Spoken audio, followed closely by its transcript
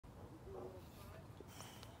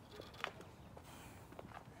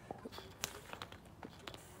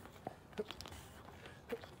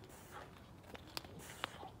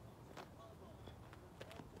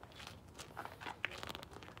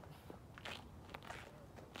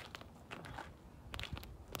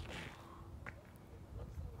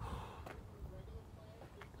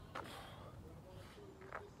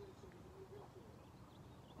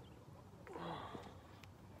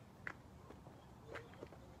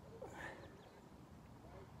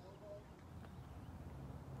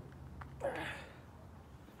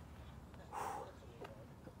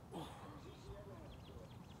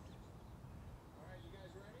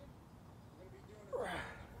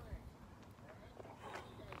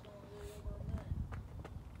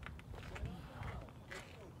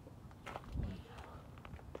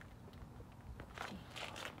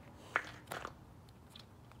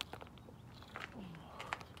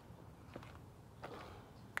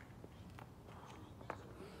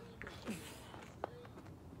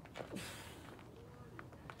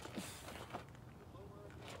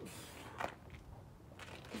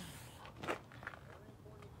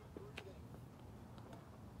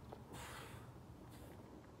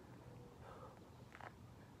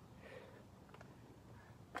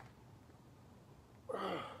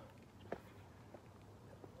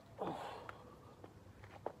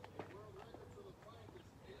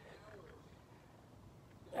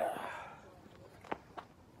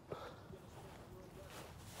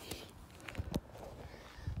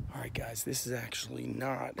right, guys, this is actually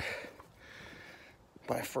not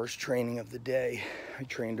my first training of the day. I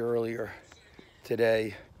trained earlier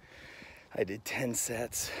today. I did 10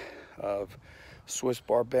 sets of Swiss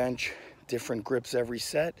bar bench, different grips every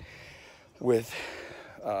set with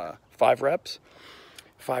 5 reps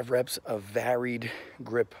of varied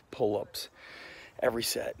grip pull-ups every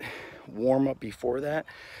set. Warm up before that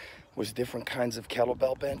was different kinds of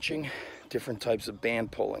kettlebell benching, different types of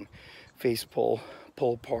band pulling, face pull,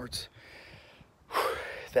 pull aparts.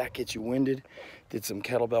 That gets you winded. Did some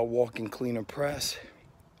kettlebell walking, clean and press,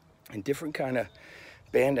 and different kind of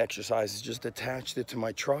band exercises. Just attached it to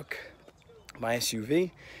my truck, my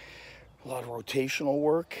SUV. A lot of rotational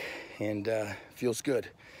work, and feels good.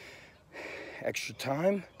 Extra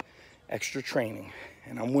time, extra training,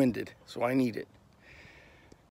 and I'm winded, so I need it.